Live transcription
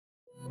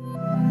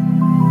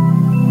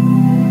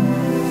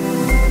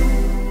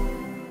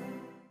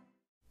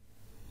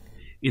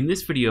In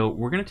this video,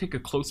 we're going to take a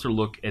closer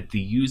look at the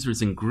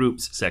Users and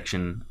Groups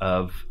section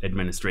of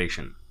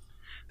administration.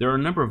 There are a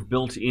number of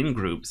built-in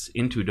groups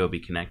into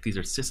Adobe Connect. These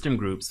are system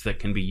groups that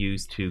can be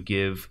used to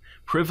give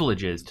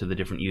privileges to the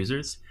different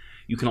users.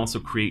 You can also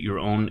create your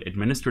own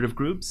administrative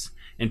groups,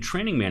 and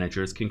training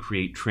managers can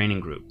create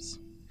training groups.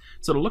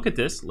 So to look at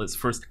this, let's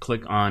first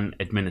click on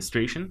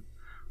Administration.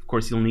 Of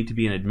course, you'll need to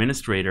be an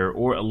administrator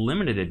or a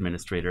limited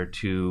administrator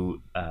to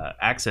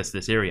access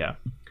this area.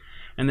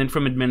 And then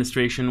from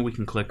Administration, we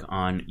can click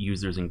on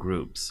Users and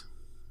Groups.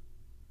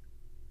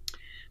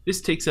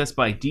 This takes us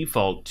by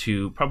default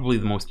to probably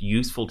the most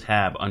useful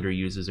tab under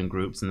Users and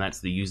Groups, and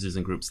that's the Users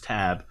and Groups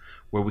tab,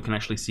 where we can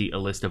actually see a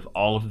list of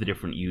all of the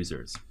different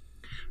users.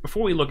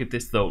 Before we look at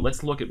this though,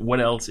 let's look at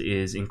what else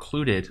is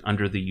included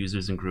under the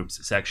Users and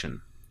Groups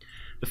section.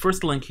 The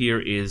first link here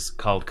is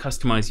called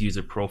Customize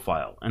User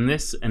Profile, and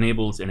this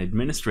enables an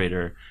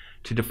administrator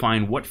to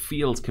define what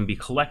fields can be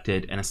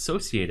collected and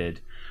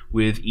associated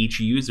with each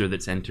user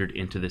that's entered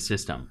into the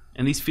system.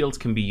 And these fields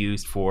can be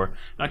used for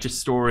not just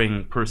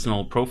storing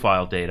personal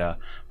profile data,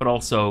 but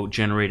also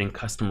generating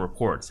custom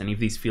reports. Any of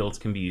these fields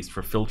can be used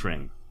for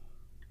filtering.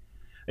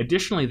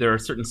 Additionally, there are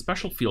certain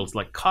special fields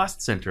like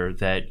Cost Center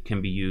that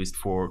can be used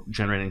for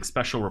generating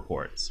special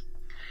reports.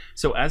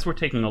 So as we're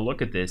taking a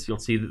look at this, you'll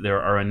see that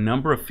there are a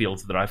number of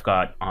fields that I've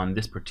got on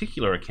this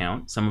particular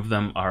account. Some of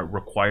them are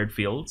required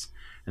fields,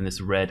 and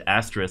this red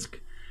asterisk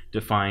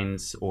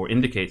defines or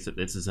indicates that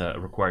this is a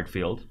required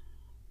field.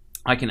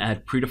 I can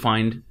add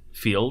predefined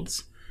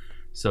fields.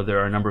 So there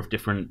are a number of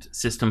different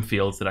system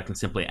fields that I can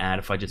simply add.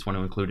 If I just want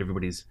to include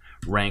everybody's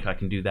rank, I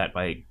can do that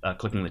by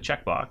clicking the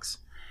checkbox.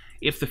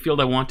 If the field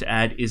I want to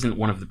add isn't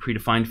one of the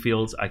predefined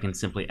fields, I can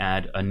simply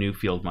add a new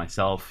field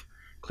myself,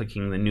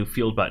 clicking the New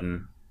Field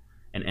button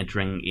and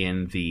entering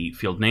in the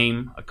field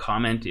name, a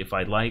comment if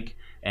I'd like,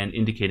 and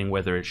indicating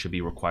whether it should be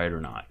required or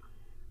not.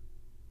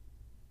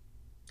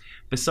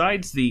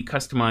 Besides the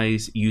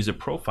Customize User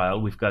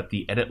Profile, we've got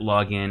the Edit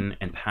Login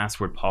and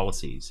Password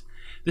policies.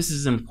 This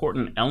is an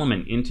important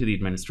element into the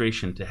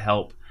administration to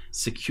help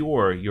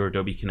secure your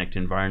Adobe Connect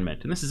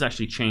environment, and this has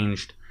actually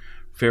changed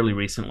fairly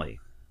recently.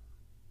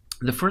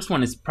 The first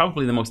one is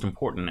probably the most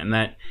important, and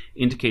that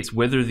indicates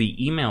whether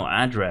the email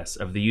address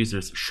of the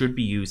users should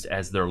be used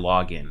as their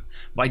login.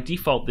 By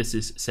default, this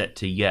is set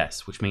to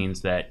yes, which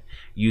means that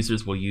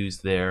users will use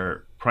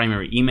their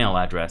primary email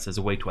address as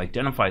a way to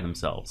identify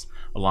themselves,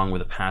 along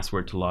with a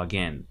password to log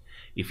in.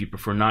 If you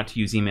prefer not to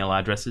use email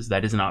addresses,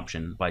 that is an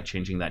option by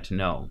changing that to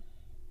no.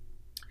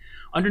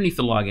 Underneath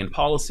the login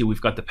policy, we've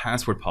got the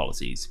password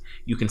policies.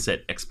 You can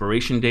set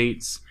expiration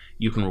dates.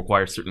 You can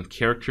require certain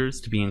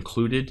characters to be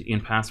included in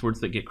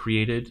passwords that get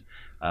created,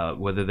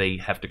 whether they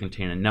have to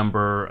contain a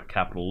number, a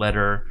capital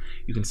letter.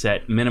 You can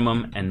set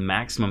minimum and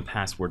maximum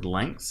password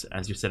lengths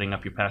as you're setting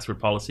up your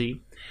password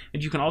policy.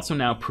 And you can also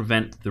now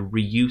prevent the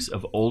reuse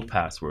of old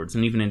passwords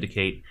and even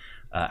indicate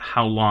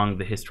how long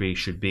the history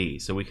should be.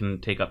 So we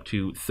can take up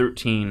to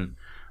 13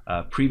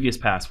 previous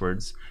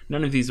passwords.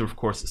 None of these are, of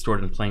course,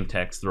 stored in plain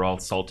text. They're all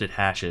salted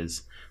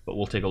hashes. But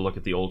we'll take a look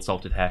at the old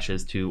salted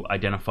hashes to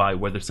identify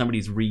whether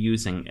somebody's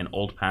reusing an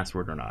old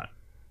password or not.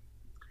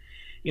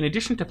 In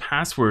addition to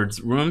passwords,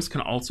 rooms can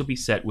also be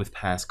set with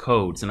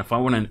passcodes. And if I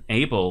want to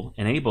enable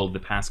the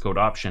passcode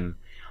option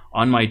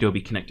on my Adobe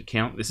Connect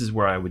account, this is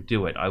where I would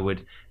do it. I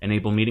would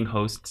enable meeting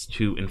hosts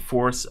to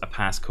enforce a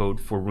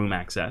passcode for room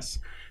access.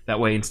 That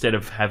way, instead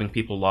of having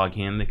people log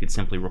in, they could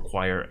simply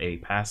require a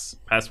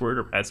password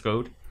or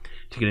passcode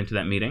to get into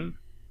that meeting.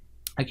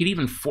 I could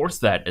even force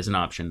that as an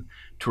option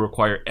to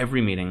require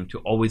every meeting to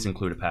always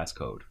include a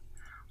passcode.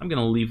 I'm going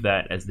to leave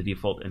that as the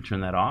default and turn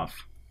that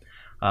off.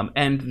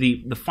 And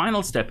the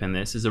final step in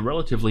this is a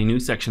relatively new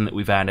section that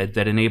we've added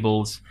that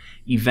enables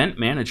event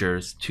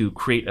managers to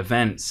create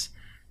events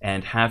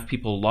and have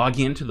people log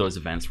into those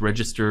events,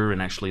 register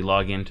and actually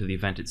log into the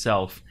event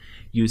itself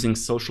using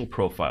social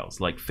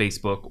profiles like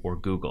Facebook or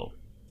Google.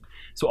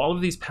 So all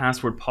of these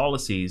password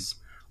policies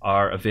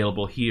are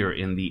available here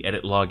in the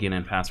Edit Login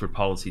and Password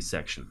Policies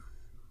section.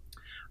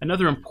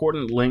 Another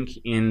important link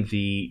in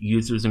the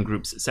Users and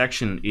Groups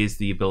section is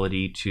the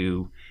ability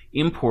to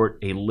import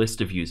a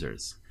list of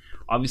users.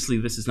 Obviously,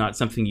 this is not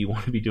something you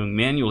want to be doing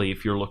manually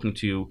if you're looking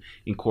to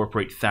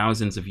incorporate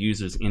thousands of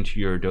users into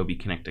your Adobe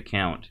Connect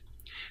account.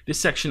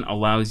 This section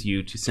allows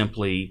you to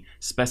simply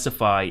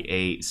specify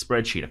a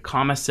spreadsheet, a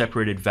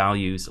comma-separated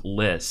values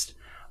list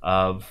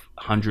of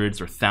hundreds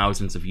or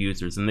thousands of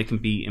users, and they can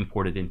be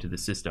imported into the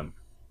system.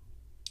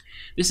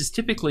 This is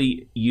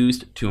typically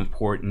used to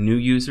import new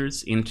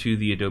users into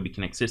the Adobe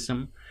Connect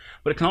system,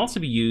 but it can also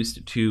be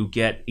used to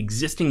get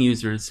existing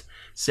users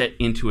set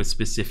into a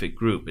specific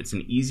group. It's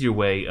an easier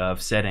way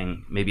of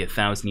setting maybe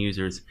 1,000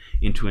 users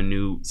into a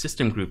new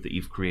system group that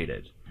you've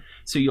created.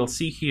 So you'll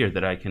see here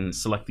that I can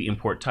select the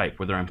import type,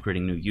 whether I'm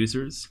creating new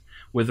users,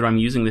 whether I'm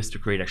using this to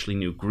create actually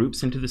new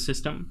groups into the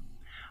system.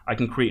 I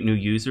can create new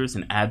users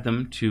and add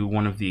them to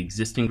one of the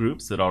existing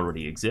groups that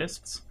already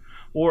exists.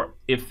 Or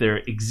if they're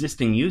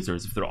existing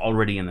users, if they're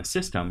already in the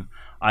system,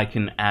 I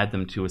can add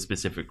them to a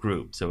specific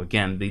group. So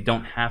again, they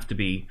don't have to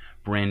be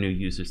brand new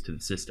users to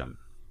the system.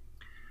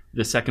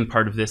 The second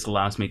part of this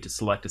allows me to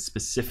select a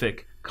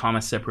specific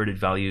comma-separated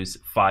values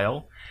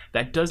file.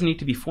 That does need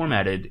to be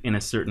formatted in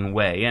a certain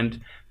way,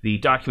 and the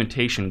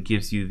documentation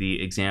gives you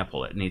the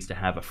example. It needs to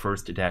have a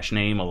first dash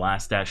name, a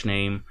last dash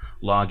name,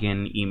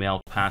 login,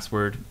 email,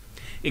 password.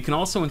 It can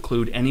also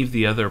include any of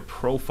the other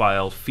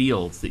profile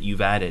fields that you've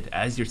added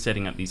as you're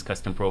setting up these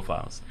custom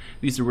profiles.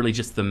 These are really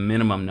just the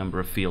minimum number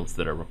of fields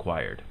that are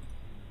required.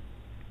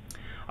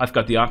 I've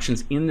got the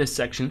options in this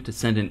section to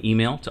send an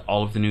email to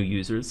all of the new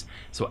users.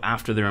 So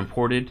after they're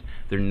imported,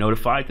 they're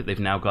notified that they've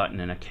now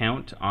gotten an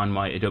account on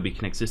my Adobe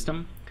Connect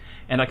system.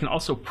 And I can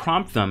also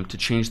prompt them to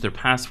change their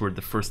password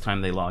the first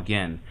time they log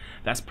in.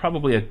 That's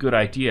probably a good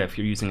idea if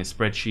you're using a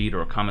spreadsheet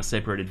or a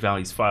comma-separated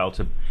values file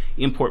to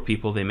import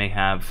people. They may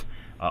have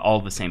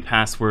all the same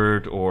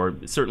password, or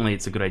certainly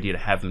it's a good idea to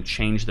have them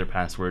change their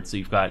password so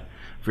you've got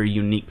very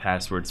unique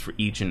passwords for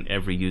each and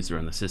every user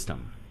in the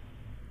system.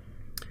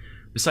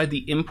 Beside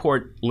the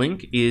import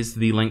link is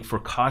the link for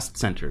cost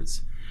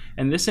centers.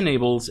 And this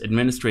enables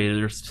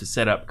administrators to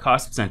set up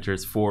cost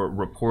centers for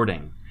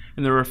reporting.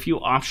 And there are a few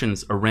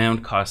options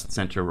around cost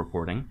center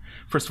reporting.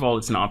 First of all,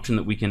 it's an option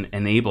that we can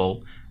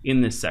enable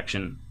in this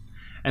section.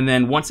 And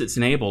then once it's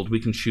enabled, we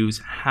can choose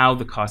how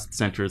the cost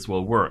centers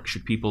will work.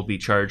 Should people be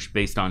charged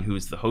based on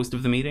who's the host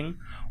of the meeting,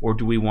 or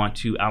do we want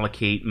to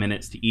allocate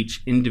minutes to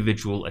each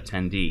individual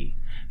attendee?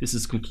 This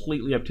is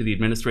completely up to the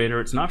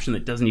administrator. It's an option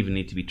that doesn't even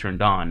need to be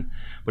turned on,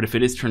 but if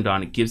it is turned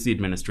on, it gives the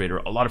administrator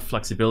a lot of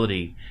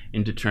flexibility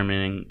in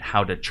determining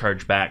how to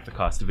charge back the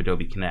cost of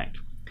Adobe Connect.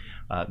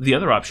 The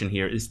other option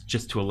here is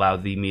just to allow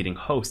the meeting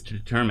host to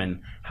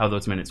determine how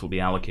those minutes will be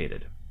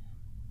allocated.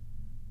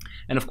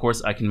 And of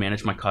course, I can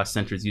manage my cost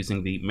centers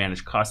using the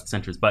Manage Cost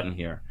Centers button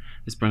here.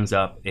 This brings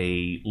up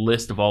a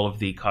list of all of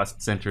the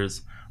cost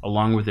centers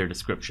along with their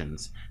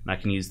descriptions. And I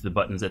can use the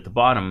buttons at the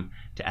bottom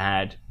to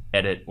add,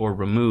 edit, or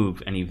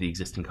remove any of the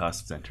existing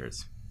cost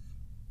centers.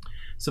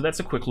 So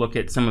that's a quick look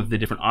at some of the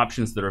different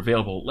options that are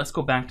available. Let's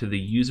go back to the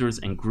Users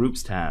and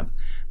Groups tab.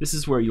 This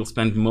is where you'll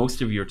spend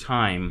most of your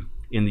time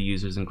in the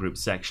Users and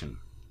Groups section.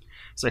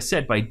 As I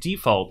said, by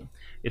default,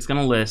 it's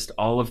going to list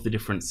all of the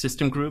different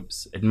system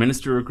groups,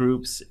 administrator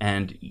groups,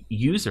 and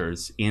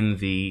users in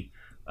the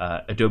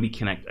Adobe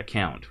Connect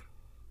account.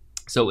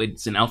 So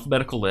it's an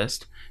alphabetical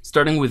list,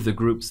 starting with the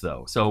groups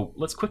though. So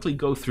let's quickly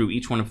go through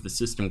each one of the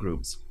system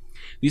groups.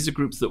 These are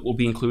groups that will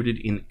be included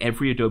in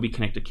every Adobe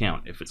Connect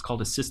account. If it's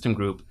called a system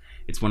group,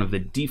 it's one of the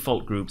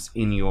default groups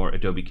in your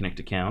Adobe Connect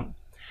account.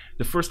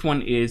 The first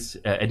one is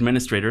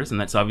administrators,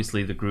 and that's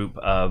obviously the group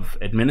of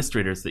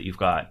administrators that you've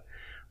got.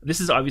 This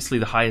is obviously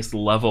the highest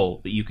level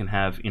that you can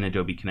have in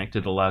Adobe Connect.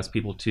 It allows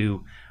people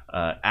to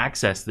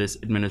access this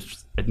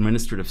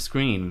administrative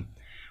screen,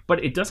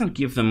 but it doesn't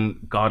give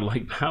them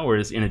godlike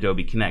powers in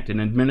Adobe Connect. An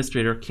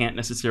administrator can't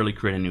necessarily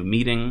create a new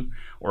meeting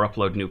or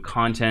upload new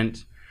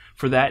content.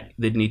 For that,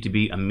 they'd need to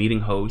be a meeting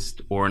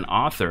host or an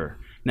author.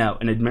 Now,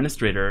 an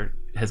administrator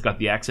has got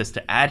the access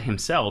to add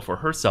himself or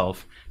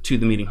herself to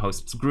the meeting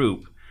host's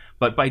group,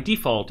 but by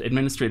default,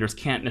 administrators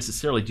can't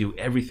necessarily do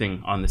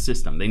everything on the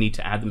system. They need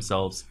to add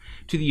themselves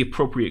to the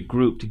appropriate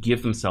group to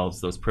give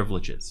themselves those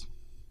privileges.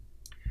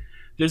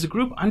 There's a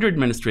group under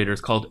administrators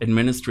called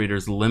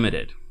Administrators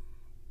Limited.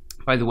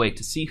 By the way,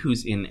 to see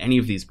who's in any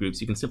of these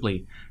groups, you can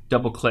simply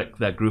double-click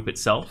that group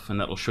itself, and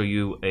that will show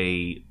you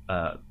a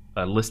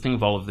listing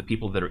of all of the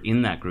people that are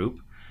in that group.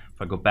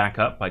 If I go back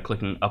up by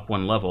clicking up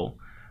one level,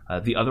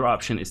 the other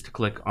option is to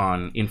click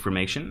on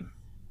Information.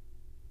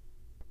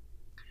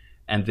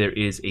 And there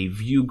is a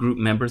View Group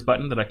Members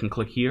button that I can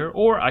click here,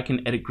 or I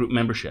can edit group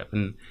membership.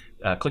 And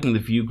clicking the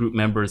View Group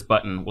Members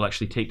button will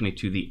actually take me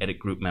to the Edit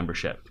Group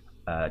Membership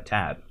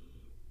tab.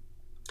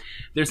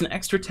 There's an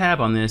extra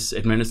tab on this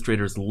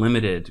Administrators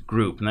Limited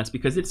group, and that's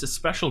because it's a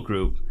special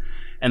group,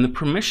 and the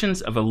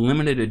permissions of a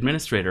limited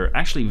administrator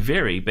actually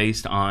vary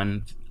based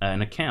on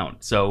an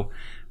account. So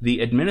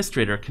the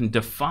administrator can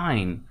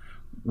define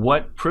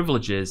what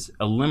privileges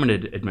a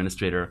limited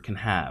administrator can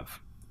have.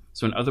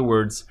 So in other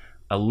words,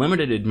 a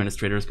limited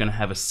administrator is going to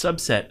have a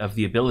subset of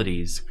the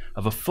abilities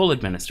of a full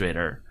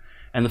administrator,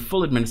 and the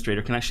full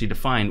administrator can actually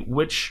define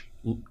which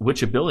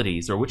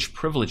abilities or which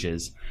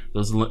privileges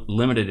those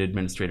limited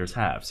administrators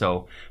have.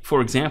 So,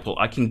 for example,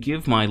 I can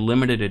give my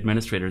limited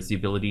administrators the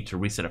ability to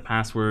reset a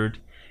password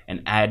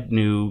and add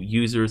new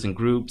users and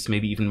groups,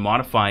 maybe even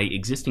modify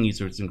existing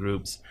users and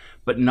groups,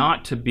 but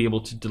not to be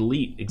able to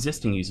delete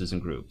existing users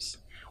and groups.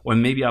 Or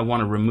maybe I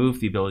want to remove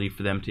the ability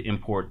for them to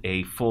import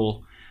a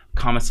full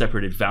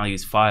comma-separated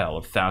values file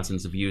of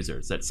thousands of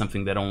users. That's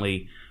something that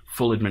only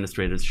full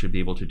administrators should be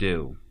able to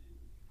do.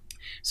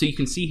 So you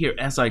can see here,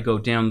 as I go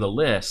down the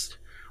list,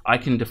 I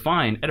can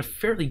define at a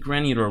fairly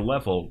granular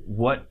level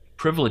what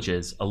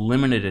privileges a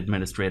limited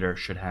administrator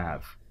should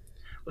have.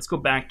 Let's go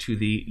back to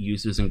the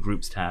Users and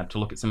Groups tab to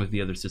look at some of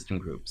the other system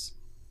groups.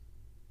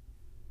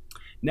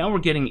 Now we're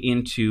getting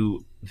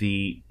into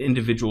the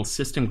individual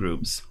system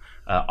groups.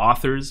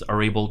 Authors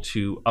are able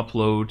to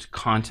upload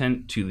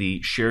content to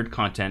the shared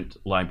content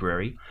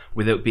library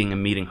without being a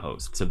meeting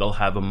host. So they'll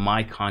have a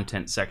My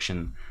Content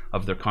section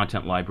of their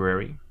content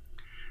library.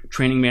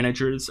 Training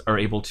managers are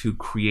able to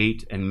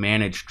create and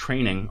manage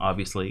training,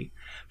 obviously.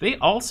 They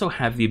also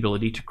have the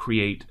ability to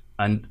create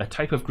a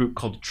type of group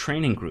called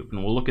training group,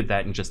 and we'll look at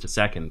that in just a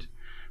second.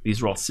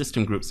 These are all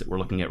system groups that we're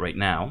looking at right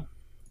now.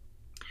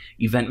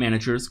 Event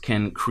managers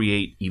can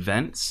create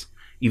events.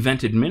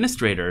 Event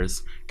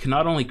administrators can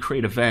not only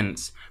create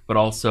events, but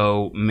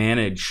also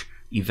manage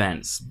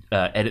events,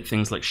 edit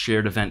things like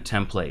shared event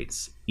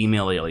templates,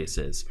 email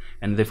aliases,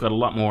 and they've got a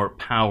lot more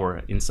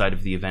power inside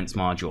of the events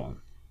module.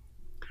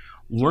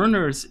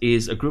 Learners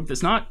is a group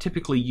that's not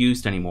typically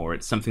used anymore.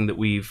 It's something that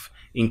we've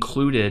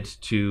included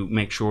to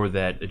make sure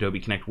that Adobe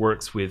Connect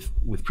works with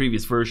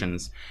previous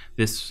versions.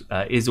 This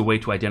is a way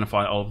to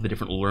identify all of the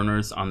different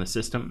learners on the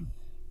system.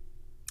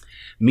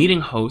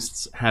 Meeting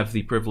hosts have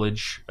the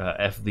privilege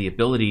of the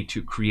ability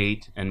to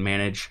create and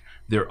manage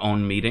their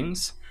own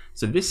meetings.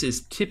 So this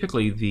is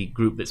typically the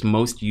group that's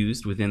most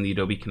used within the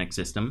Adobe Connect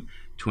system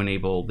to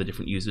enable the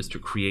different users to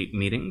create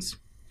meetings.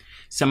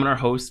 Seminar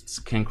hosts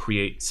can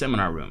create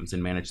seminar rooms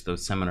and manage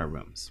those seminar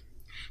rooms.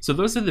 So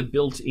those are the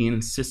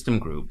built-in system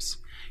groups.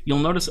 You'll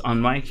notice on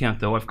my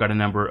account, though, I've got a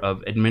number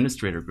of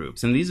administrator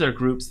groups, and these are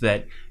groups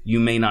that you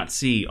may not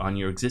see on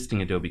your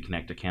existing Adobe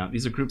Connect account.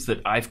 These are groups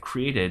that I've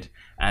created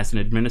as an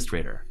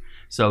administrator.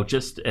 So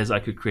just as I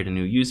could create a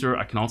new user,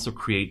 I can also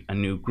create a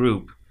new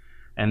group.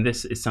 And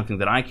this is something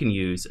that I can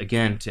use,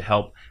 again, to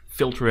help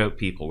filter out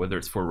people, whether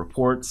it's for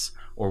reports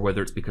or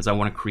whether it's because I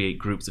want to create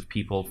groups of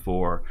people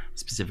for a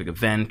specific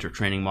event or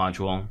training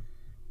module.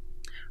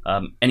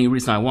 Any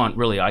reason I want,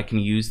 really, I can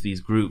use these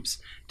groups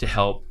to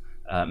help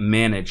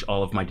manage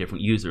all of my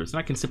different users. And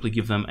I can simply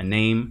give them a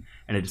name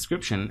and a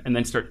description and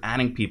then start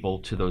adding people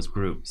to those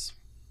groups.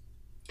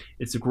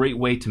 It's a great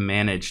way to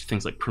manage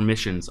things like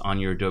permissions on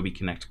your Adobe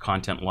Connect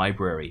content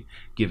library,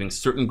 giving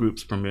certain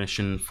groups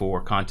permission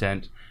for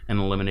content and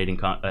eliminating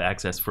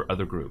access for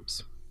other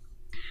groups.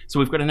 So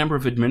we've got a number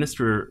of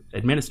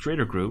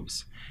administrator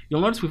groups.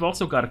 You'll notice we've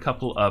also got a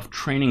couple of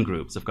training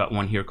groups. I've got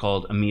one here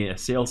called EMEA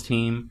Sales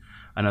Team,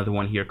 another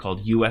one here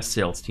called US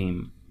Sales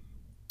Team.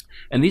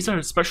 And these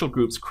are special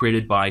groups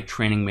created by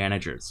training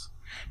managers.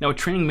 Now, a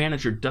training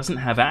manager doesn't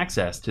have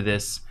access to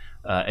this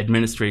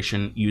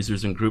administration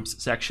users and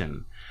groups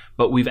section,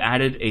 but we've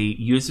added a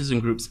users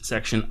and groups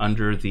section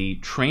under the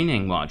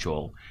training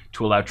module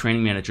to allow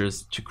training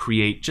managers to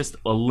create just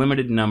a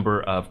limited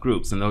number of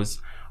groups, and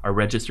those are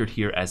registered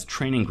here as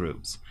training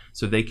groups.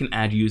 So they can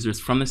add users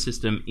from the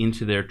system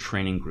into their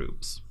training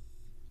groups.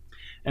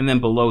 And then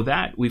below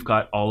that, we've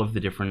got all of the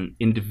different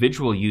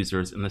individual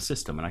users in the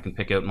system, and I can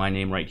pick out my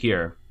name right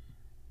here.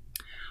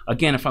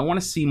 Again, if I want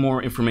to see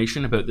more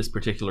information about this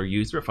particular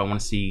user, if I want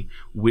to see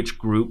which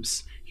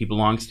groups he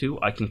belongs to,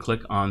 I can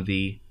click on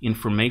the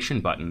information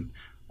button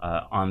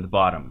on the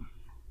bottom.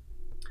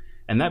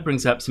 And that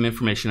brings up some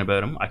information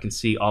about him. I can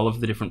see all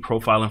of the different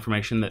profile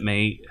information that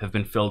may have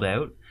been filled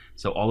out.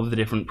 So all of the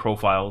different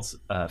profiles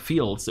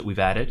fields that we've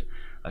added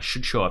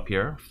should show up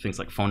here, things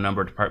like phone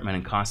number, department,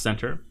 and cost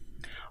center.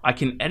 I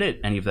can edit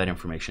any of that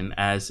information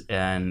as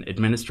an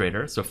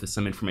administrator. So if there's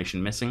some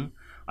information missing,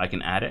 I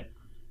can add it.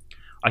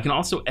 I can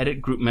also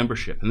edit group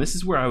membership, and this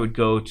is where I would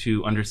go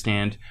to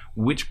understand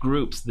which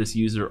groups this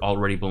user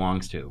already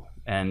belongs to.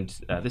 And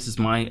this is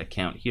my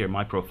account here,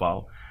 my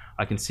profile.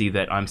 I can see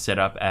that I'm set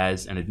up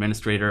as an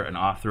administrator, an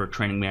author, a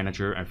training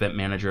manager, an event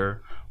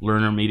manager,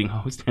 learner, meeting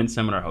host, and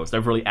seminar host.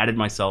 I've really added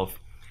myself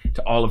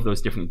to all of those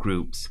different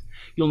groups.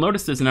 You'll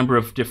notice there's a number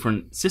of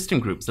different system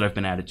groups that I've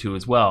been added to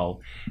as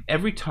well.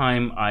 Every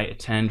time I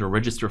attend or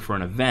register for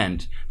an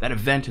event, that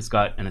event has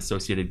got an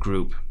associated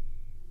group.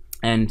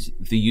 And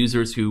the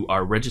users who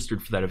are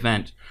registered for that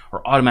event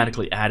are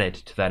automatically added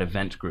to that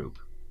event group.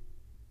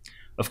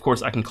 Of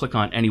course, I can click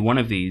on any one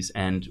of these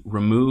and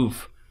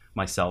remove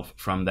myself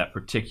from that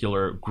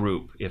particular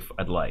group if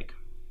I'd like.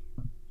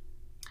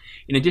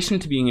 In addition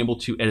to being able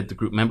to edit the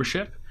group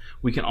membership,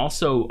 we can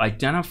also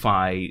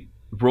identify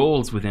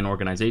roles within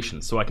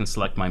organizations. So I can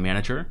select my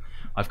manager.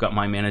 I've got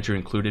my manager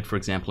included, for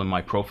example, in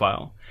my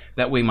profile.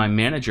 That way my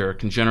manager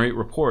can generate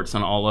reports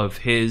on all of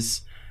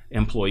his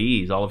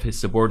employees, all of his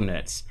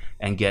subordinates,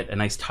 and get a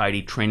nice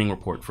tidy training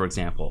report, for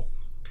example.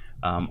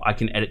 I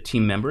can edit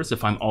team members.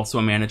 If I'm also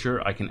a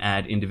manager, I can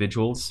add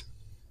individuals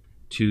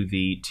to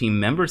the team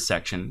members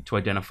section to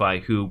identify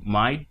who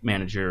my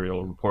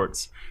managerial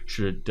reports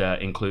should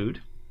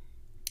include.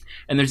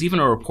 And there's even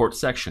a report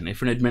section.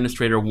 If an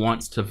administrator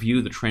wants to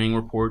view the training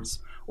reports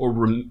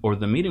or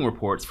the meeting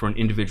reports for an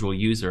individual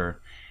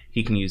user,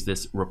 he can use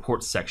this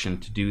reports section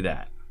to do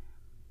that.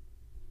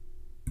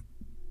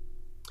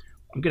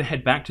 I'm going to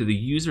head back to the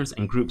Users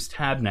and Groups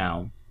tab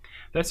now.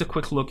 That's a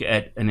quick look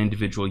at an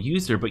individual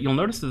user, but you'll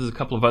notice there's a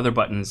couple of other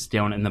buttons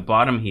down in the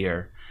bottom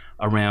here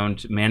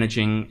around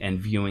managing and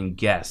viewing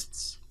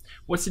guests.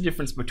 What's the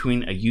difference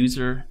between a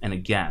user and a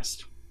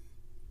guest?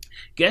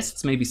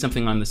 Guests may be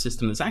something on the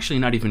system that's actually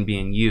not even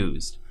being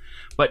used,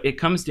 but it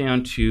comes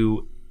down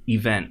to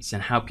events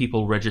and how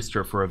people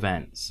register for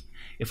events.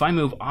 If I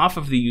move off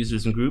of the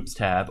Users and Groups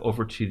tab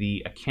over to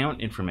the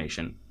account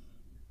information,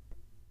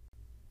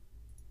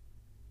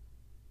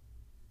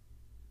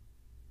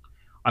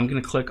 I'm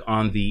going to click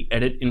on the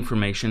Edit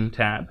Information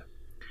tab,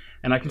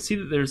 and I can see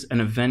that there's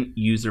an event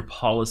user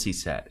policy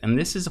set. And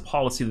this is a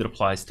policy that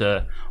applies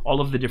to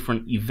all of the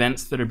different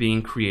events that are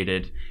being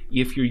created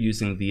if you're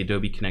using the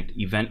Adobe Connect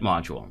event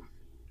module.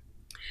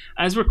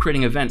 As we're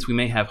creating events, we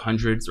may have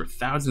hundreds or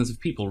thousands of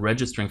people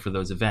registering for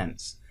those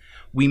events.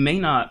 We may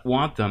not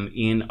want them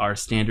in our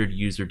standard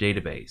user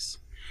database.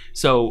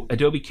 So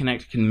Adobe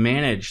Connect can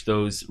manage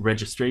those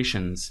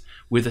registrations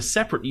with a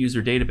separate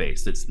user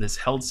database that's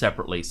held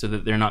separately so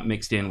that they're not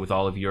mixed in with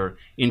all of your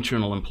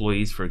internal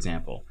employees, for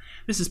example.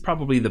 This is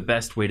probably the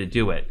best way to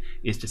do it,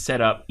 is to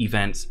set up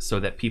events so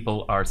that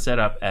people are set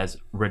up as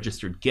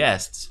registered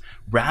guests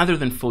rather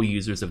than full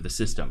users of the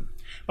system.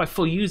 By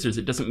full users,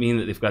 it doesn't mean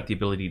that they've got the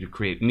ability to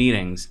create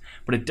meetings,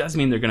 but it does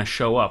mean they're going to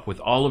show up with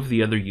all of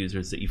the other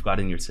users that you've got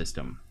in your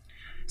system.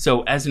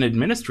 So as an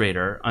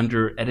administrator,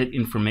 under Edit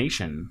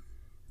Information,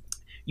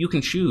 you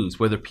can choose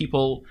whether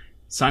people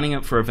signing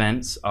up for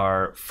events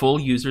are full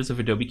users of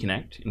Adobe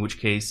Connect, in which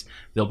case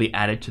they'll be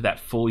added to that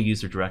full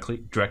user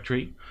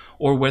directory,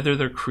 or whether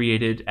they're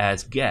created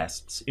as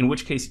guests, in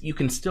which case you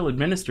can still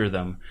administer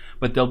them,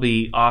 but they'll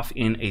be off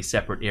in a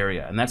separate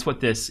area. And that's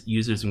what this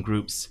Users and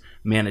Groups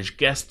Manage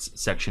Guests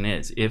section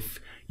is. If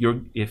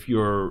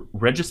your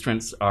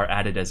registrants are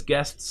added as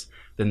guests,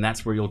 then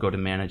that's where you'll go to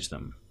manage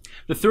them.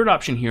 The third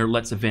option here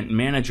lets event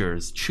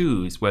managers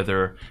choose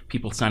whether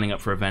people signing up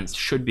for events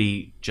should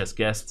be just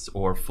guests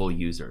or full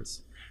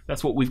users.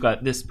 That's what we've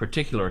got this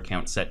particular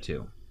account set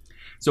to.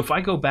 So if I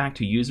go back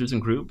to Users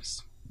and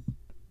Groups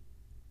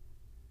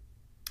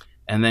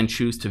and then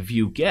choose to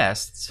view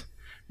guests,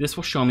 this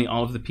will show me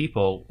all of the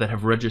people that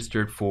have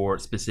registered for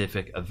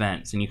specific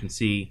events. And you can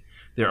see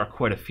there are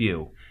quite a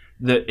few.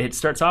 It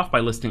starts off by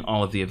listing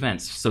all of the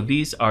events. So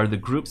these are the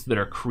groups that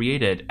are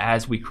created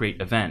as we create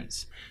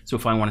events. So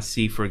if I want to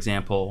see, for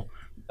example,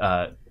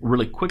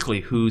 really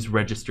quickly who's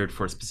registered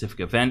for a specific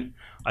event,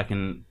 I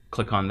can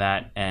click on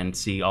that and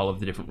see all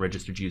of the different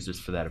registered users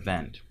for that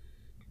event.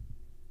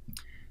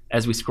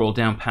 As we scroll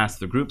down past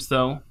the groups,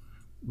 though,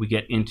 we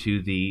get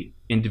into the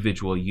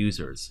individual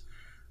users.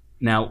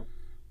 Now,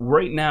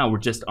 right now, we're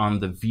just on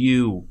the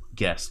View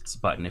Guests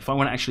button. If I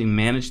want to actually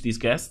manage these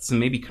guests and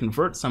maybe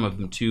convert some of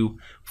them to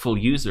full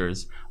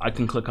users, I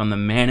can click on the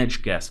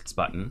Manage Guests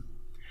button.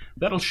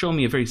 That'll show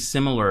me a very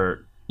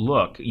similar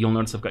look. You'll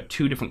notice I've got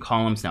two different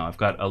columns now. I've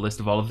got a list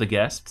of all of the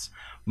guests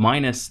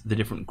minus the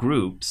different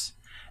groups,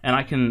 and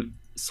I can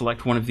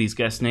select one of these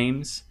guest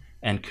names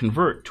and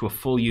convert to a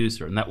full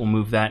user, and that will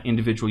move that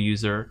individual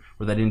user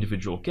or that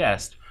individual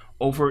guest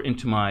over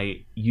into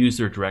my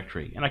user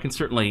directory. And I can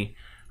certainly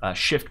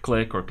shift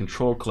click or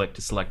control click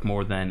to select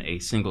more than a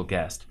single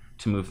guest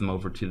to move them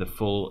over to the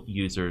full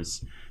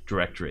users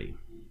directory.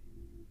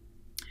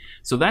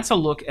 So that's a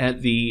look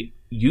at the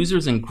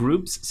Users and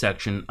Groups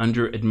section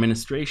under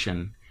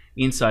Administration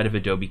inside of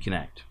Adobe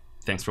Connect.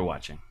 Thanks for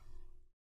watching.